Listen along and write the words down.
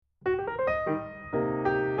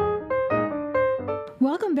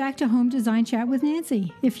Welcome back to Home Design Chat with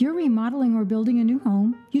Nancy. If you're remodeling or building a new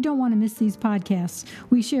home, you don't want to miss these podcasts.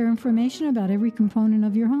 We share information about every component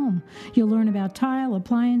of your home. You'll learn about tile,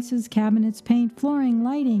 appliances, cabinets, paint, flooring,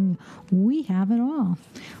 lighting. We have it all.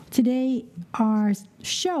 Today, our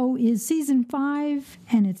show is Season 5,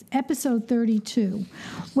 and it's Episode 32.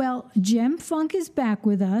 Well, Jem Funk is back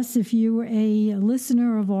with us. If you were a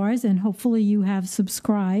listener of ours, and hopefully you have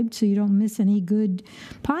subscribed so you don't miss any good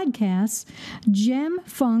podcasts, Jem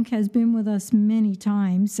Funk has been with us many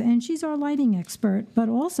times, and she's our lighting expert, but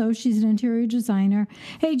also she's an interior designer.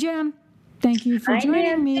 Hey, Jem, thank you for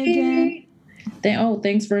joining me again.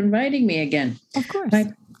 Thanks for inviting me again. Of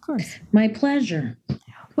course. My pleasure.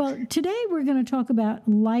 Well, today we're going to talk about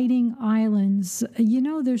lighting islands. You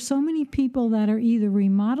know, there's so many people that are either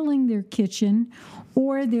remodeling their kitchen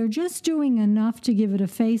or they're just doing enough to give it a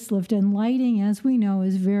facelift, and lighting, as we know,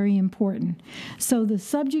 is very important. So the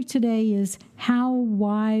subject today is how,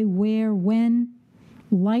 why, where, when,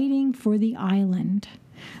 lighting for the island.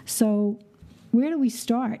 So where do we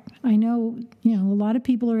start? I know, a lot of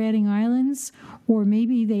people are adding islands, or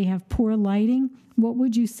maybe they have poor lighting. What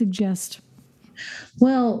would you suggest?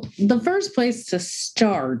 Well, the first place to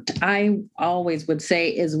start, I always would say,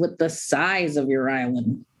 is with the size of your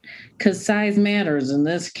island, because size matters in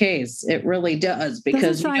this case. It really does. Because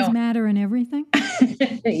does size matter in everything?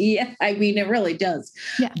 Yeah, I mean, it really does.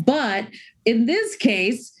 Yeah. But in this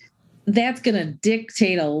case, that's going to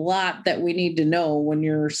dictate a lot that we need to know when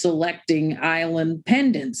you're selecting island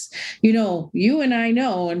pendants. You and I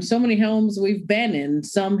know in so many homes we've been in,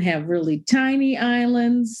 some have really tiny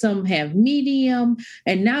islands, some have medium,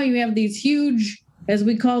 and now you have these huge, as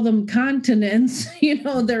we call them, continents.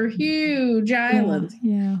 They're huge islands.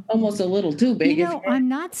 Yeah. Almost a little too big. I'm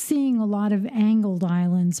not seeing a lot of angled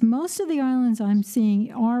islands. Most of the islands I'm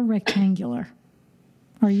seeing are rectangular.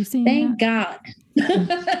 Are you seeing Thank that? God.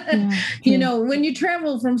 Yeah. When you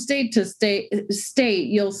travel from state to state,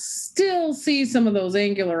 you'll still see some of those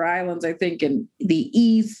angular islands, I think, in the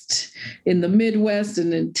East, in the Midwest,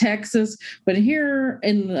 and in Texas. But here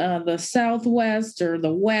in the Southwest or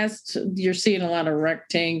the West, you're seeing a lot of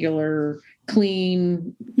rectangular,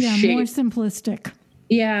 clean shape. More simplistic.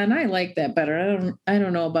 Yeah, and I like that better. I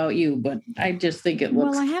don't know about you, but I just think it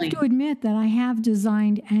looks Well, I have clean. to admit that I have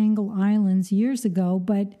designed angle islands years ago,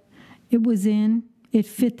 but it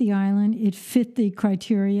fit the island, it fit the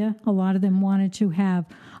criteria. A lot of them wanted to have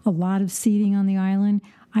a lot of seating on the island.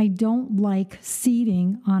 I don't like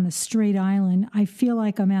seating on a straight island. I feel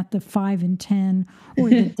like I'm at the 5 and 10 or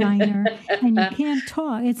the diner, and you can't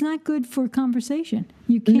talk. It's not good for conversation.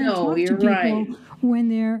 You can't talk to people right. when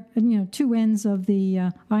they're, two ends of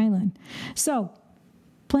the island. So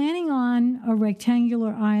planning on a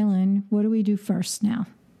rectangular island, what do we do first now?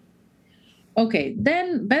 Okay,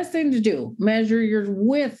 then best thing to do, measure your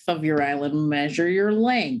width of your island, measure your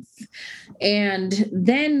length. And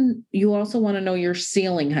then you also want to know your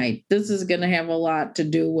ceiling height. This is going to have a lot to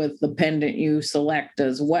do with the pendant you select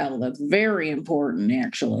as well. That's very important,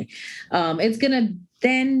 actually. It's going to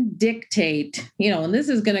then dictate, and this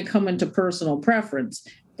is going to come into personal preference,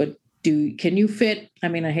 but can you fit, I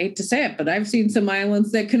hate to say it, but I've seen some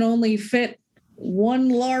islands that can only fit one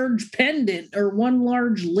large pendant or one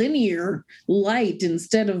large linear light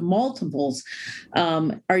instead of multiples.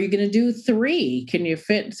 Are you going to do 3? Can you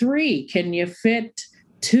fit 3? Can you fit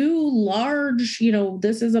 2 large?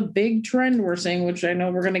 This is a big trend we're seeing, which I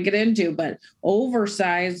know we're going to get into, but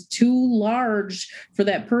oversized, too large for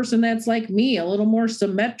that person that's like me, a little more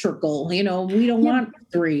symmetrical. We don't want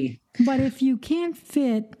 3. But if you can't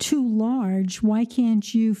fit 2 large, why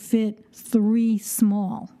can't you fit 3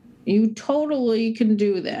 small? You totally can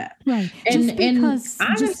do that. Right. Just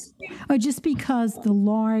because the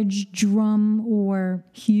large drum or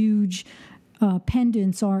huge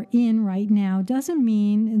pendants are in right now doesn't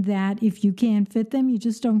mean that if you can't fit them, you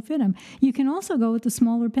just don't fit them. You can also go with the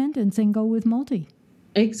smaller pendants and go with multi.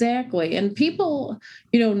 Exactly. And people,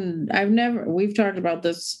 we've talked about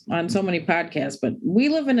this on so many podcasts, but we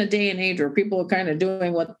live in a day and age where people are kind of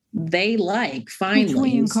doing what they like, finally. Which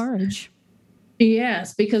we encourage.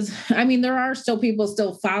 Yes, because there are still people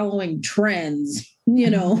still following trends,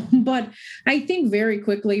 but I think very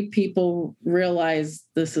quickly people realize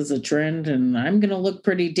this is a trend and I'm going to look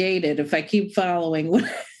pretty dated if I keep following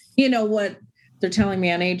what they're telling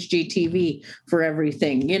me on HGTV for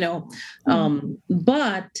everything,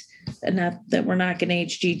 but not that we're not going to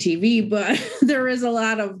HGTV, but there is a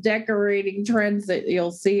lot of decorating trends that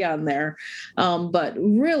you'll see on there. But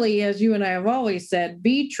really, as you and I have always said,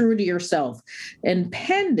 be true to yourself. And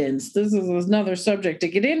pendants, this is another subject to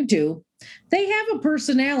get into. They have a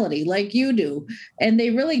personality like you do, and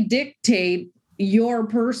they really dictate your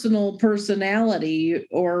personal personality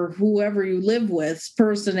or whoever you live with's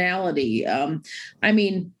personality. I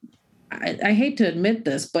mean, I hate to admit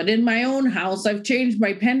this, but in my own house, I've changed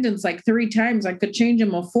my pendants like 3 times. I could change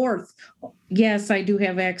them a fourth. Yes, I do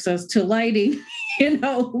have access to lighting,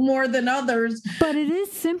 more than others. But it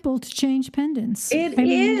is simple to change pendants. I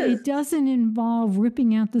mean, it doesn't involve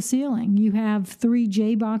ripping out the ceiling. You have 3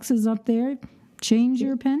 J boxes up there. Change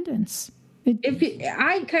your pendants.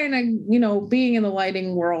 I kind of, being in the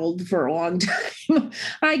lighting world for a long time,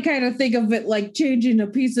 I kind of think of it like changing a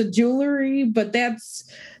piece of jewelry, but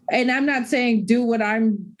and I'm not saying do what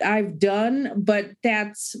I've done, but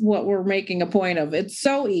that's what we're making a point of. It's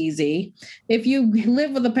so easy. If you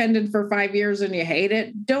live with a pendant for 5 years and you hate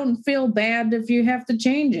it, don't feel bad if you have to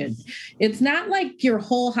change it. It's not like your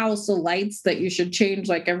whole house of lights that you should change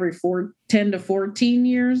like every 10 to 14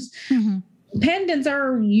 years. Mm-hmm. Pendants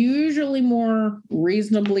are usually more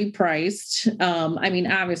reasonably priced.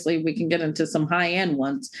 Obviously we can get into some high-end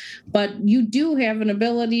ones, but you do have an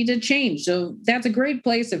ability to change. So that's a great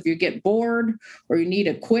place if you get bored or you need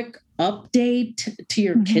a quick update to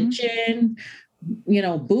your kitchen.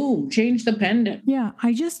 Boom, change the pendant. Yeah,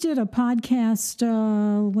 I just did a podcast,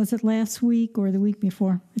 was it last week or the week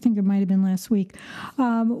before? I think it might have been last week,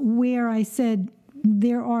 where I said,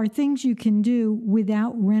 there are things you can do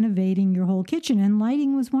without renovating your whole kitchen, and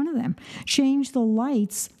lighting was one of them. Change the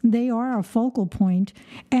lights. They are a focal point,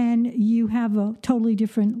 and you have a totally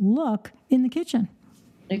different look in the kitchen.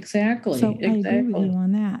 Exactly. So I agree with you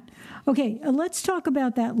on that. Okay, let's talk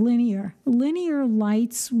about that linear. Linear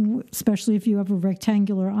lights, especially if you have a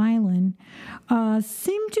rectangular island,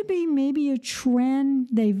 seem to be maybe a trend.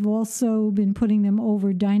 They've also been putting them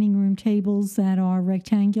over dining room tables that are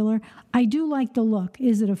rectangular. I do like the look.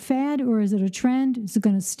 Is it a fad or is it a trend? Is it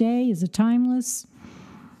going to stay? Is it timeless?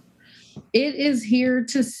 It is here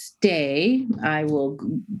to stay, I will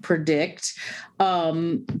predict,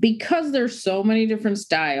 because there's so many different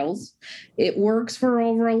styles. It works for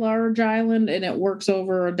over a large island and it works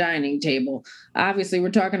over a dining table. Obviously, we're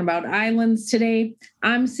talking about islands today.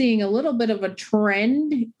 I'm seeing a little bit of a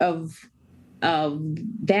trend of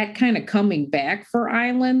that kind of coming back for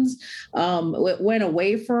islands. It went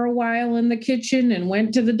away for a while in the kitchen and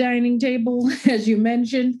went to the dining table, as you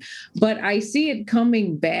mentioned, but I see it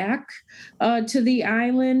coming back to the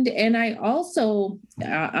island. And I also,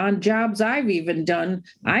 on jobs I've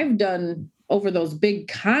done over those big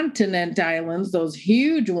continent islands, those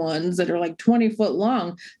huge ones that are like 20 foot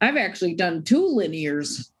long, I've actually done 2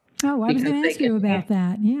 linears. Oh, I was going to ask you about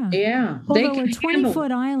that. Yeah. Yeah. Although a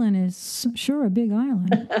 20-foot island is sure a big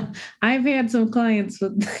island. I've had some clients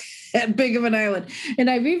with that big of an island, and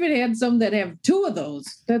I've even had some that have 2 of those.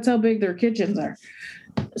 That's how big their kitchens are.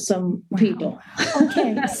 Some people.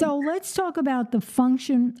 Okay, so let's talk about the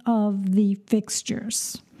function of the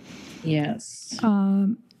fixtures. Yes.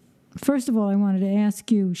 First of all, I wanted to ask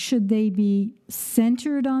you, should they be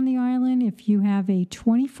centered on the island? If you have a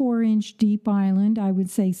 24-inch deep island, I would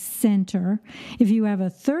say center. If you have a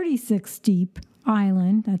 36 deep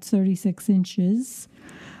island, that's 36 inches,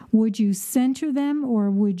 would you center them or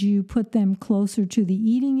would you put them closer to the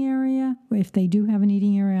eating area? If they do have an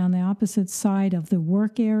eating area on the opposite side of the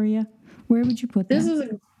work area, where would you put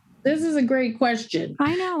them? This is a great question.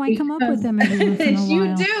 I know. I come up with them every once in a while.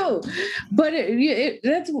 You do. But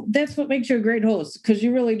that's what makes you a great host, because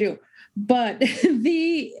you really do. But this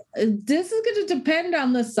is going to depend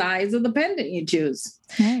on the size of the pendant you choose.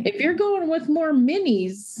 Right. If you're going with more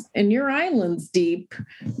minis and your island's deep,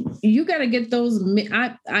 you got to get those.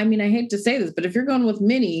 I hate to say this, but if you're going with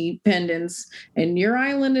mini pendants and your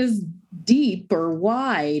island is deep or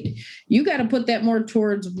wide, you got to put that more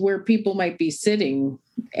towards where people might be sitting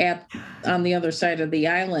on the other side of the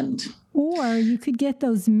island. Or you could get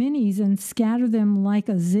those minis and scatter them like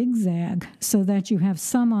a zigzag so that you have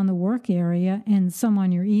some on the work area and some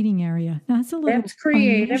on your eating area. That's a little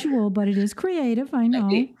unusual, but it is creative, I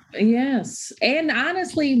know. Yes. And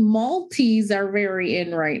honestly, multis are very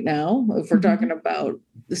in right now, if we're talking about.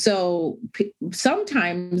 So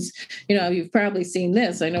sometimes, you've probably seen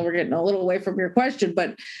this. I know we're getting a little away from your question,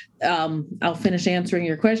 but I'll finish answering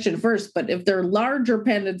your question first. But if they're larger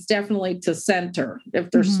pendants, definitely to center.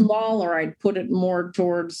 If they're smaller, I'd put it more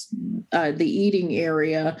towards the eating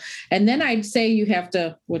area. And then I'd say you have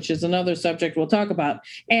to, which is another subject we'll talk about,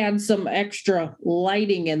 add some extra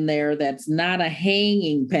lighting in there that's not a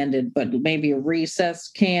hanging pendant, but maybe a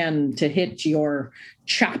recessed can to hit your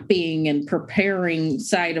chopping and preparing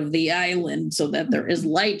side of the island so that there is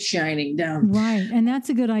light shining down. Right. And that's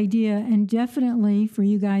a good idea. And definitely for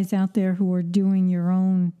you guys out there who are doing your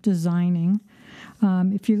own designing,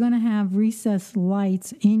 If you're going to have recessed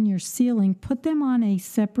lights in your ceiling, put them on a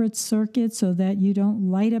separate circuit so that you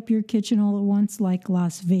don't light up your kitchen all at once like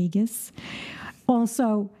Las Vegas.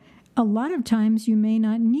 Also, a lot of times you may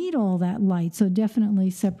not need all that light, so definitely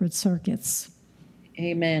separate circuits.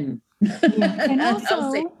 Amen. Yeah. And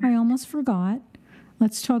also, I almost forgot,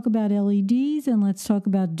 let's talk about LEDs and let's talk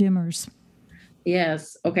about dimmers.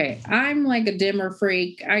 Yes. Okay. I'm like a dimmer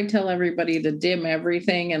freak. I tell everybody to dim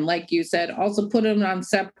everything. And like you said, also put them on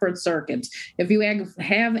separate circuits. If you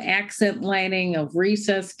have accent lighting of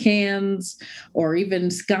recessed cans or even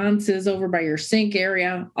sconces over by your sink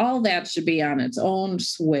area, all that should be on its own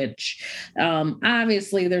switch.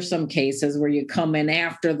 Obviously, there's some cases where you come in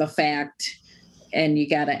after the fact and you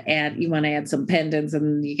want to add some pendants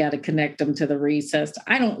and you got to connect them to the recessed.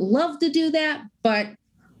 I don't love to do that, but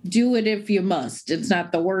do it if you must. It's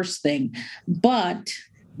not the worst thing. But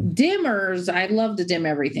dimmers, I love to dim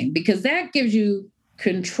everything because that gives you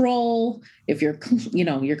control. If your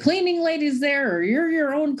cleaning lady's there or you're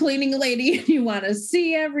your own cleaning lady and you want to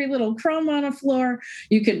see every little crumb on a floor,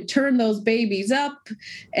 you can turn those babies up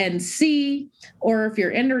and see. Or if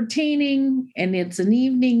you're entertaining and it's an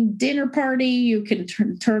evening dinner party, you can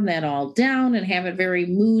turn that all down and have it very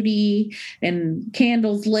moody and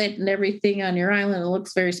candles lit and everything on your island. It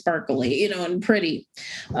looks very sparkly, and pretty.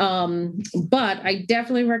 But I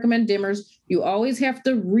definitely recommend dimmers. You always have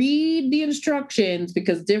to read the instructions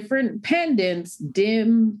because different pendants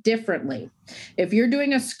dim differently. If you're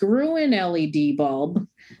doing a screw-in LED bulb,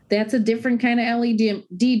 that's a different kind of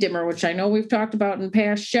LED dimmer, which I know we've talked about in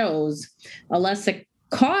past shows. A less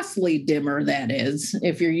costly dimmer, that is,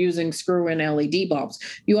 if you're using screw-in LED bulbs.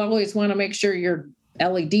 You always want to make sure your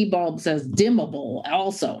LED bulb says dimmable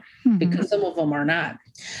also, because some of them are not.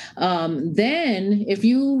 Then if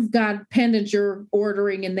you've got pendants you're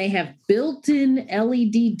ordering and they have built-in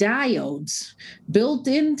LED diodes built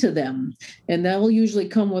into them, and they'll usually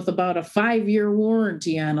come with about a 5-year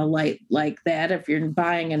warranty on a light like that if you're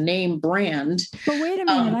buying a name brand. But wait a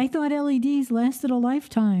minute, I thought LEDs lasted a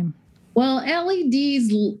lifetime. Well,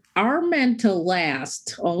 LEDs are meant to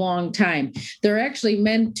last a long time. They're actually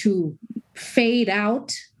meant to fade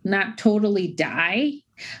out, not totally die.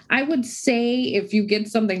 I would say if you get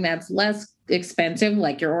something that's less expensive,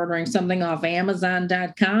 like you're ordering something off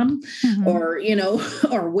Amazon.com or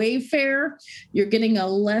Wayfair, you're getting a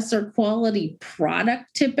lesser quality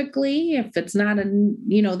product typically. If it's not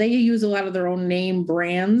they use a lot of their own name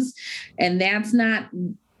brands, and that's not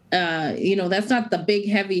that's not the big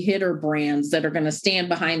heavy hitter brands that are going to stand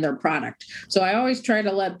behind their product. So I always try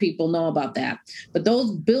to let people know about that. But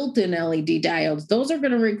those built-in LED diodes, those are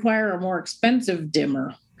going to require a more expensive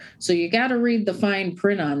dimmer. So you got to read the fine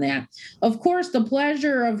print on that. Of course, the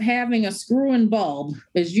pleasure of having a screw-in bulb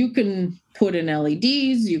is you can put in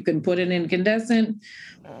LEDs, you can put in incandescent,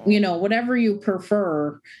 whatever you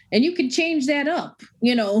prefer. And you can change that up,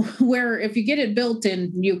 where if you get it built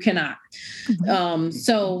in, you cannot.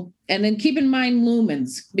 And then keep in mind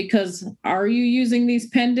lumens, because are you using these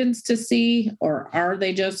pendants to see, or are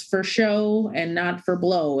they just for show and not for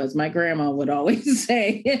blow, as my grandma would always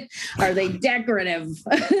say? Are they decorative?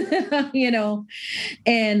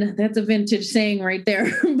 And that's a vintage saying right there.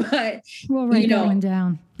 But we'll write that one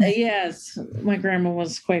down. Yes, my grandma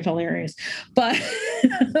was quite hilarious, but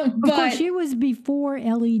of course she was before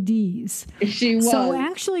LEDs. She was. So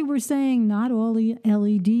actually, we're saying not all the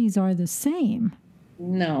LEDs are the same.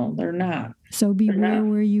 No, they're not. So beware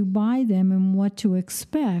where you buy them and what to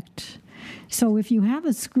expect. So if you have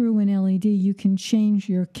a screw-in LED, you can change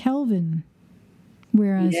your Kelvin,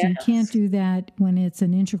 whereas you can't do that when it's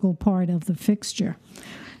an integral part of the fixture.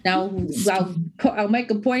 Now, I'll make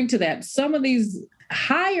a point to that. Some of these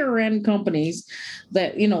higher end companies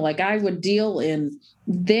that, like I would deal in,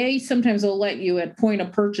 they sometimes will let you at point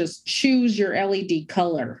of purchase choose your LED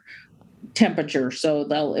color temperature. So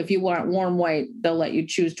if you want warm white, they'll let you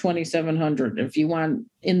choose 2700. If you want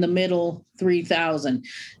in the middle, 3000.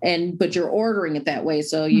 But you're ordering it that way.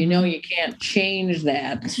 So you can't change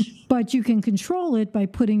that. But you can control it by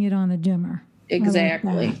putting it on a dimmer.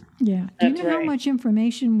 Exactly. Like yeah. Do you know how much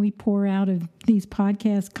information we pour out of these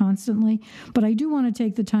podcasts constantly? But I do want to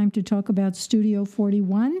take the time to talk about Studio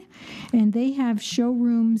 41. And they have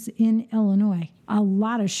showrooms in Illinois. A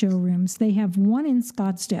lot of showrooms. They have one in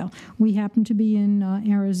Scottsdale. We happen to be in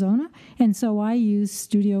Arizona. And so I use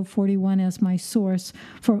Studio 41 as my source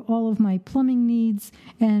for all of my plumbing needs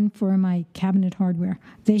and for my cabinet hardware.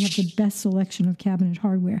 They have the best selection of cabinet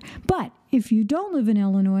hardware. But if you don't live in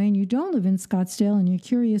Illinois and you don't live in Scottsdale and you're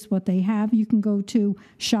curious what they have, you can go to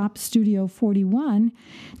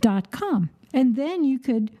shopstudio41.com. And then you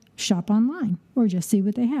could shop online or just see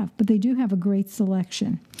what they have. But they do have a great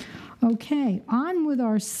selection. Okay, on with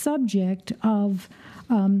our subject of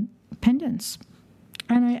pendants.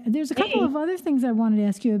 And there's a couple of other things I wanted to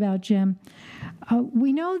ask you about, Jim.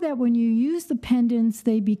 We know that when you use the pendants,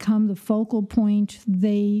 they become the focal point.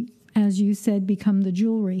 They, as you said, become the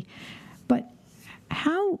jewelry. But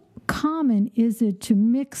how common is it to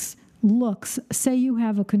mix looks? Say you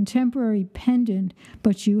have a contemporary pendant,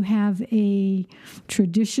 but you have a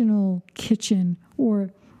traditional kitchen or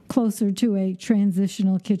closer to a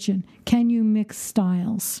transitional kitchen. Can you mix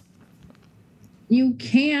styles? You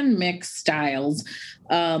can mix styles.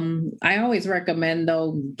 I always recommend,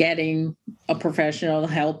 though, getting a professional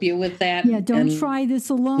to help you with that. Yeah, don't try this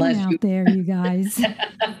alone out there, you guys.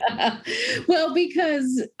 Well,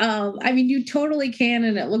 because, you totally can,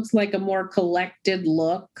 and it looks like a more collected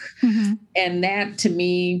look. Mm-hmm. And that, to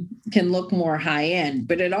me, can look more high-end.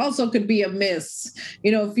 But it also could be a miss.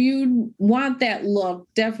 If you want that look,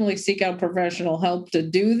 definitely seek out professional help to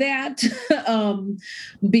do that.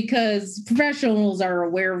 Because professionals are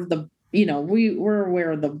aware of we're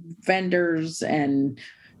aware of the vendors and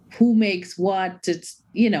who makes what. It's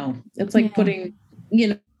like putting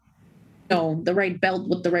the right belt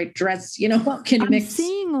with the right dress. Can I'm mix.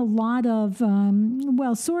 Seeing a lot of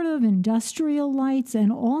sort of industrial lights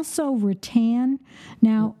and also rattan.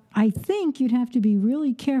 Now I think you'd have to be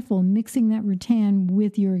really careful mixing that rattan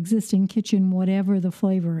with your existing kitchen, whatever the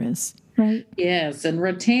flavor is. Right. Yes, and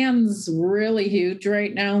rattan's really huge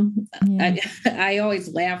right now. Yeah. I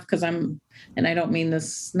always laugh because and I don't mean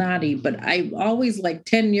this snotty, but I always like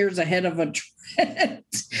 10 years ahead of a trend.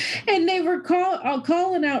 And they were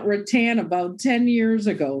calling out rattan about 10 years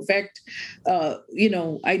ago. In fact,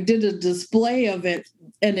 I did a display of it,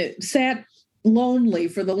 and it sat lonely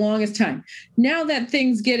for the longest time. Now that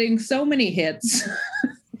thing's getting so many hits.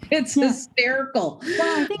 It's hysterical.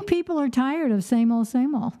 Well, I think people are tired of same old,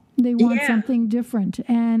 same old. They want something different.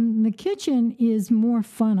 And the kitchen is more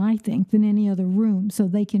fun, I think, than any other room, so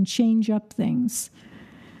they can change up things.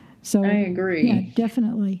 So I agree. Yeah,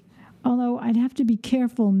 definitely. Although I'd have to be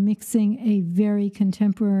careful mixing a very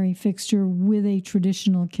contemporary fixture with a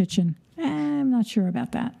traditional kitchen. I'm not sure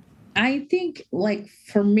about that. I think,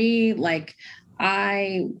 for me,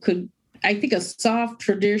 I think a soft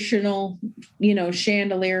traditional,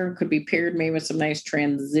 chandelier could be paired maybe with some nice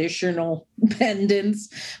transitional pendants.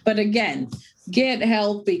 But again, get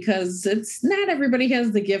help, because it's not everybody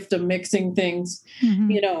has the gift of mixing things,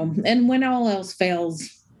 and when all else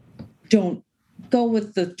fails, don't go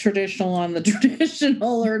with the traditional on the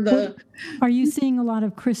traditional or the... Are you seeing a lot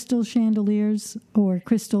of crystal chandeliers or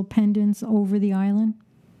crystal pendants over the island?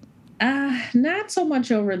 Not so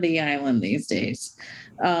much over the island these days.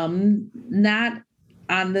 Not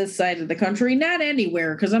on this side of the country, not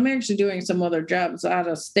anywhere, because I'm actually doing some other jobs out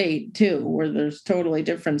of state too, where there's totally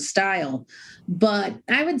different style. But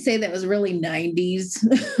I would say that was really 90s.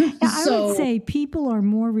 I would say people are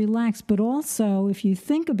more relaxed, but also if you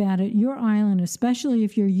think about it, your island, especially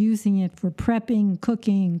if you're using it for prepping,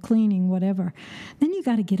 cooking, cleaning, whatever, then you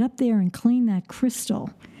got to get up there and clean that crystal.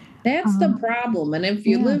 That's the problem. And if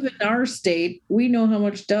you live in our state, we know how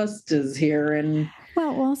much dust is here. And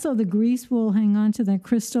well, also the grease will hang on to that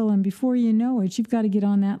crystal. And before you know it, you've got to get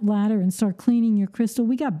on that ladder and start cleaning your crystal.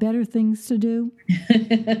 We got better things to do.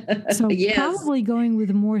 So probably going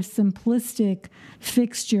with a more simplistic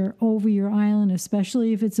fixture over your island,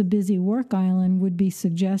 especially if it's a busy work island, would be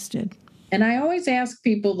suggested. And I always ask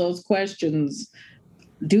people those questions.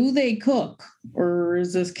 Do they cook, or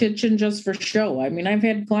is this kitchen just for show? I mean, I've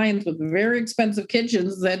had clients with very expensive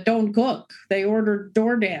kitchens that don't cook. They order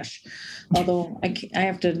DoorDash. Although I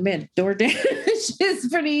have to admit, DoorDash is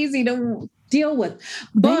pretty easy to deal with.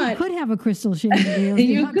 But you could have a crystal chandelier.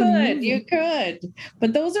 You could.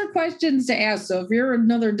 But those are questions to ask. So if you're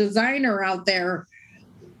another designer out there,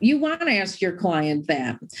 you want to ask your client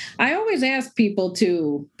that. I always ask people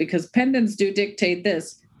too, because pendants do dictate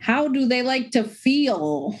this. How do they like to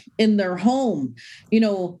feel in their home?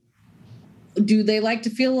 Do they like to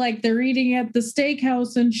feel like they're eating at the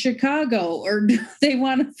steakhouse in Chicago, or do they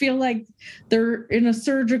want to feel like they're in a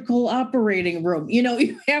surgical operating room?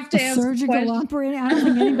 You have to ask surgical operating. I don't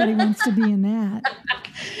think anybody wants to be in that.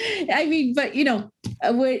 I mean, but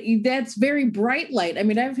that's very bright light. I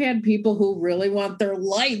mean, I've had people who really want their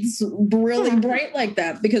lights really bright like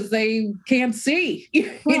that because they can't see.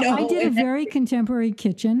 I did a very contemporary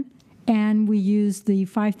kitchen, and we used the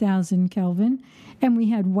 5,000 Kelvin. And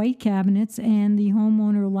we had white cabinets, and the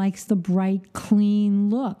homeowner likes the bright,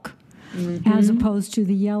 clean look. as opposed to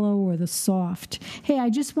the yellow or the soft. Hey, I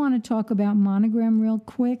just want to talk about Monogram real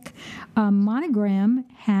quick. Monogram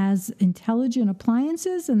has intelligent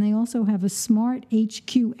appliances, and they also have a smart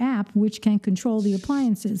HQ app which can control the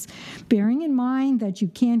appliances. Bearing in mind that you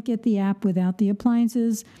can't get the app without the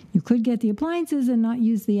appliances, you could get the appliances and not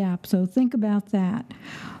use the app, so think about that.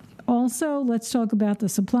 Also, let's talk about the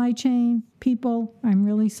supply chain. People, I'm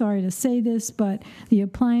really sorry to say this, but the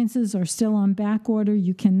appliances are still on back order.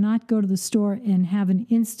 You cannot go to the store and have an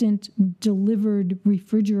instant delivered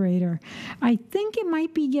refrigerator. I think it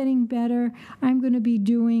might be getting better. I'm going to be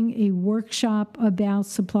doing a workshop about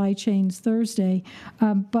supply chains Thursday,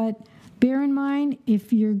 but bear in mind,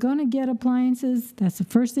 if you're going to get appliances, that's the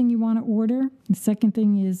first thing you want to order. The second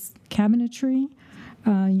thing is cabinetry.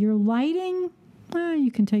 Your lighting,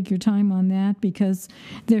 you can take your time on that because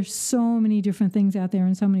there's so many different things out there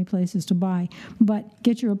and so many places to buy. But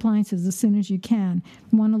get your appliances as soon as you can.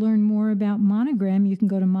 Want to learn more about Monogram, you can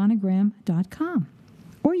go to monogram.com.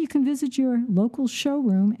 Or you can visit your local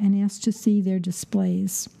showroom and ask to see their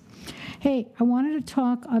displays. Hey, I wanted to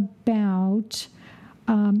talk about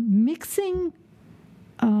mixing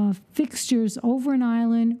fixtures over an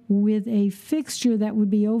island with a fixture that would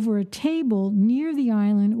be over a table near the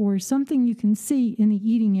island or something you can see in the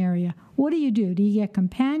eating area. What do? Do you get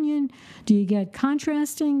companion? Do you get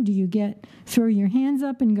contrasting? Do you get throw your hands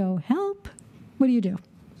up and go, help? What do you do?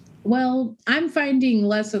 Well, I'm finding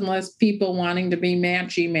less and less people wanting to be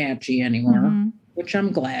matchy anymore, which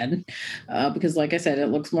I'm glad because, like I said, it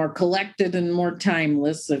looks more collected and more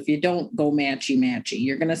timeless if you don't go matchy.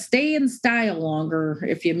 You're going to stay in style longer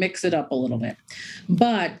if you mix it up a little bit.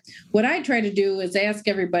 But what I try to do is ask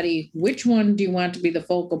everybody, which one do you want to be the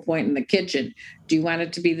focal point in the kitchen? Do you want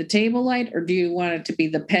it to be the table light or do you want it to be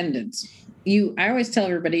the pendants? I always tell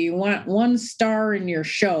everybody you want one star in your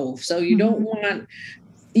show. So you don't want...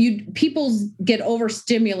 people get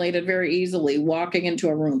overstimulated very easily walking into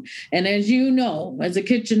a room. And as you know, as a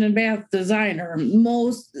kitchen and bath designer,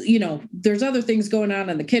 there's other things going on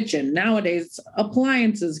in the kitchen. Nowadays,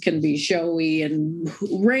 appliances can be showy and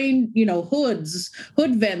hood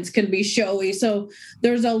vents can be showy. So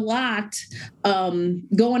there's a lot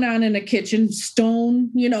going on in a kitchen, stone,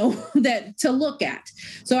 that to look at.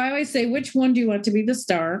 So I always say, which one do you want to be the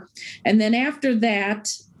star? And then after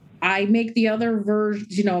that, I make the other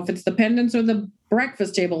version, if it's the pendants or the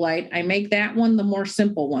breakfast table light, I make that one the more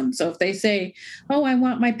simple one. So if they say, oh, I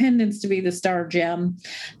want my pendants to be the star gem,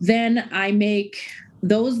 then I make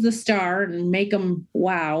those the star and make them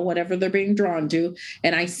wow, whatever they're being drawn to.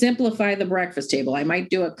 And I simplify the breakfast table. I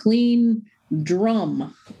might do a clean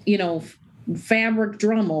drum, fabric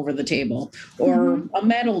drum over the table or a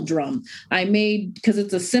metal drum. I made, because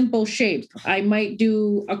it's a simple shape, I might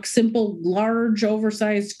do a simple large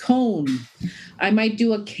oversized cone. I might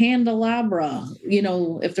do a candelabra,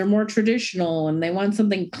 if they're more traditional and they want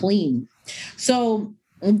something clean. So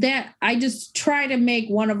that I just try to make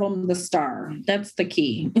one of them the star. That's the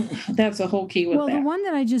key. That's the whole key with that. Well, the one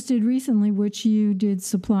that I just did recently, which you did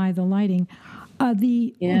supply the lighting,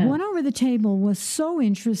 one over the table was so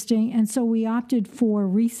interesting, and so we opted for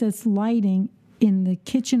recessed lighting in the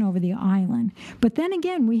kitchen over the island. But then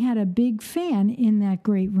again, we had a big fan in that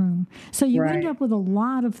great room. So you end up with a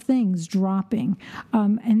lot of things dropping.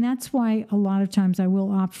 And that's why a lot of times I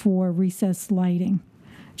will opt for recessed lighting,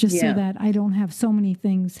 just so that I don't have so many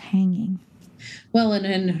things hanging. Well, and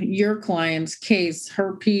in your client's case,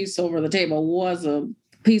 her piece over the table was a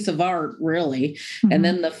piece of art, really. And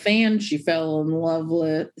then the fan she fell in love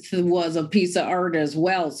with was a piece of art as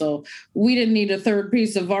well. So we didn't need a third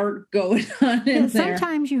piece of art going on in there.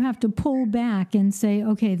 Sometimes you have to pull back and say,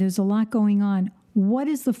 okay, there's a lot going on. What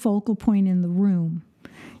is the focal point in the room?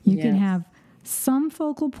 You can have some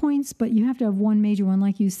focal points, but you have to have one major one,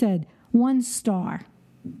 like you said, one star.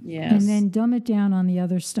 Yes. And then dumb it down on the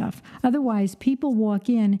other stuff. Otherwise, people walk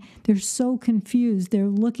in, they're so confused. They're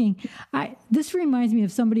looking. This reminds me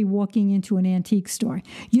of somebody walking into an antique store.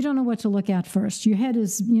 You don't know what to look at first. Your head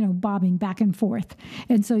is, bobbing back and forth.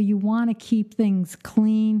 And so you want to keep things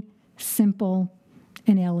clean, simple,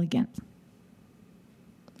 and elegant.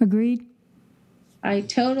 Agreed? I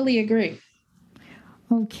totally agree.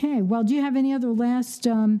 Okay. Well, do you have any other last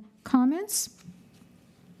comments?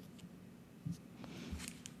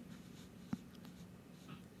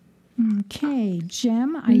 Okay,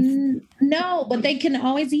 Jem. No, but they can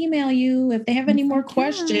always email you if they have any more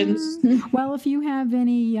questions. Well, if you have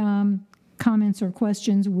any comments or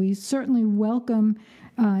questions, we certainly welcome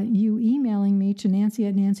you emailing me to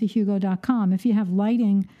Nancy@nancyhugo.com. If you have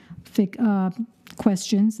lighting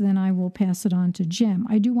questions, then I will pass it on to Jim.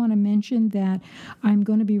 I do want to mention that I'm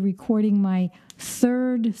going to be recording my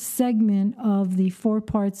third segment of the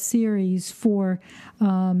 4-part series for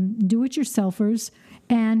do-it-yourselfers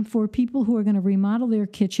and for people who are going to remodel their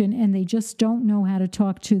kitchen and they just don't know how to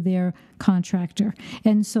talk to their contractor.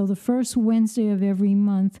 And so the first Wednesday of every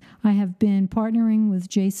month, I have been partnering with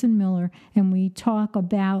Jason Miller, and we talk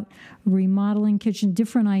about remodeling kitchen,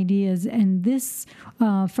 different ideas. And this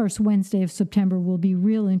first Wednesday of September will be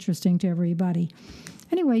real interesting to everybody.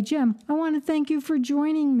 Anyway, Jim, I want to thank you for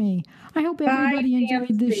joining me. I hope everybody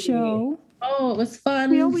enjoyed this show. Oh, it was fun.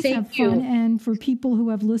 We always have fun. And for people who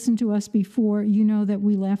have listened to us before, you know that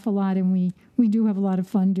we laugh a lot and we do have a lot of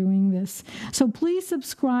fun doing this. So please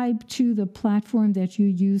subscribe to the platform that you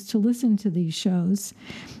use to listen to these shows.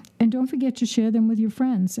 And don't forget to share them with your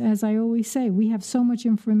friends. As I always say, we have so much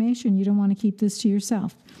information, you don't want to keep this to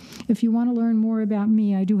yourself. If you want to learn more about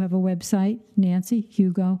me, I do have a website,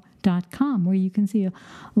 nancyhugo.com, where you can see a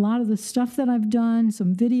lot of the stuff that I've done,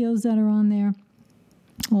 some videos that are on there,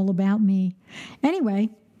 all about me.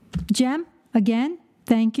 Anyway, Jem, again,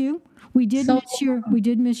 thank you. We did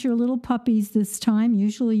miss your little puppies this time.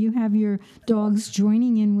 Usually you have your dogs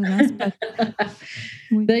joining in with us,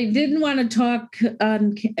 but they didn't want to talk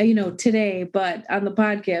on today, but on the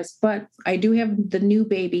podcast. But I do have the new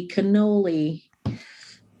baby, Cannoli,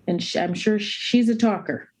 and I'm sure she's a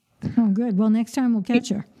talker. Oh, good. Well, next time we'll catch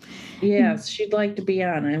her. Yes, she'd like to be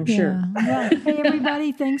on, I'm sure. Well, hey,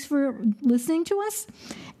 everybody, thanks for listening to us.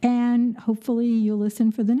 And hopefully you'll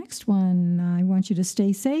listen for the next one. I want you to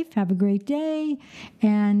stay safe. Have a great day.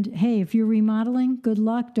 And, hey, if you're remodeling, good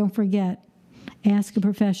luck. Don't forget, ask a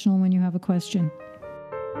professional when you have a question.